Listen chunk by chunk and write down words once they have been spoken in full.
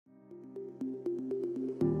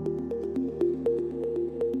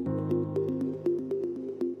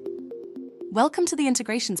Welcome to the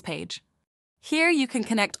integrations page. Here you can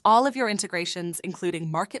connect all of your integrations,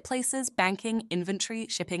 including marketplaces, banking, inventory,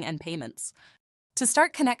 shipping, and payments. To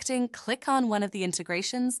start connecting, click on one of the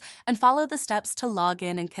integrations and follow the steps to log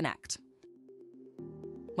in and connect.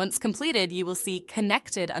 Once completed, you will see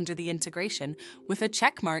Connected under the integration with a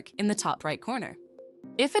check mark in the top right corner.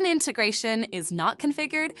 If an integration is not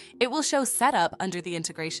configured, it will show Setup under the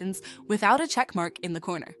integrations without a check mark in the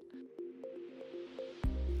corner.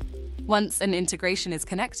 Once an integration is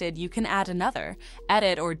connected, you can add another,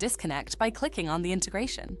 edit, or disconnect by clicking on the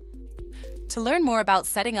integration. To learn more about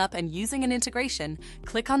setting up and using an integration,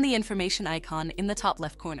 click on the information icon in the top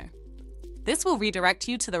left corner. This will redirect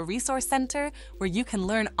you to the Resource Center, where you can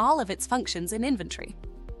learn all of its functions in Inventoryy.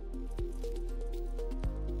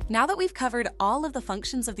 Now that we've covered all of the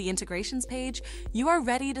functions of the integrations page, you are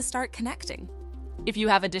ready to start connecting. If you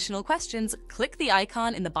have additional questions, click the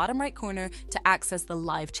icon in the bottom right corner to access the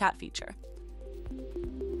live chat feature.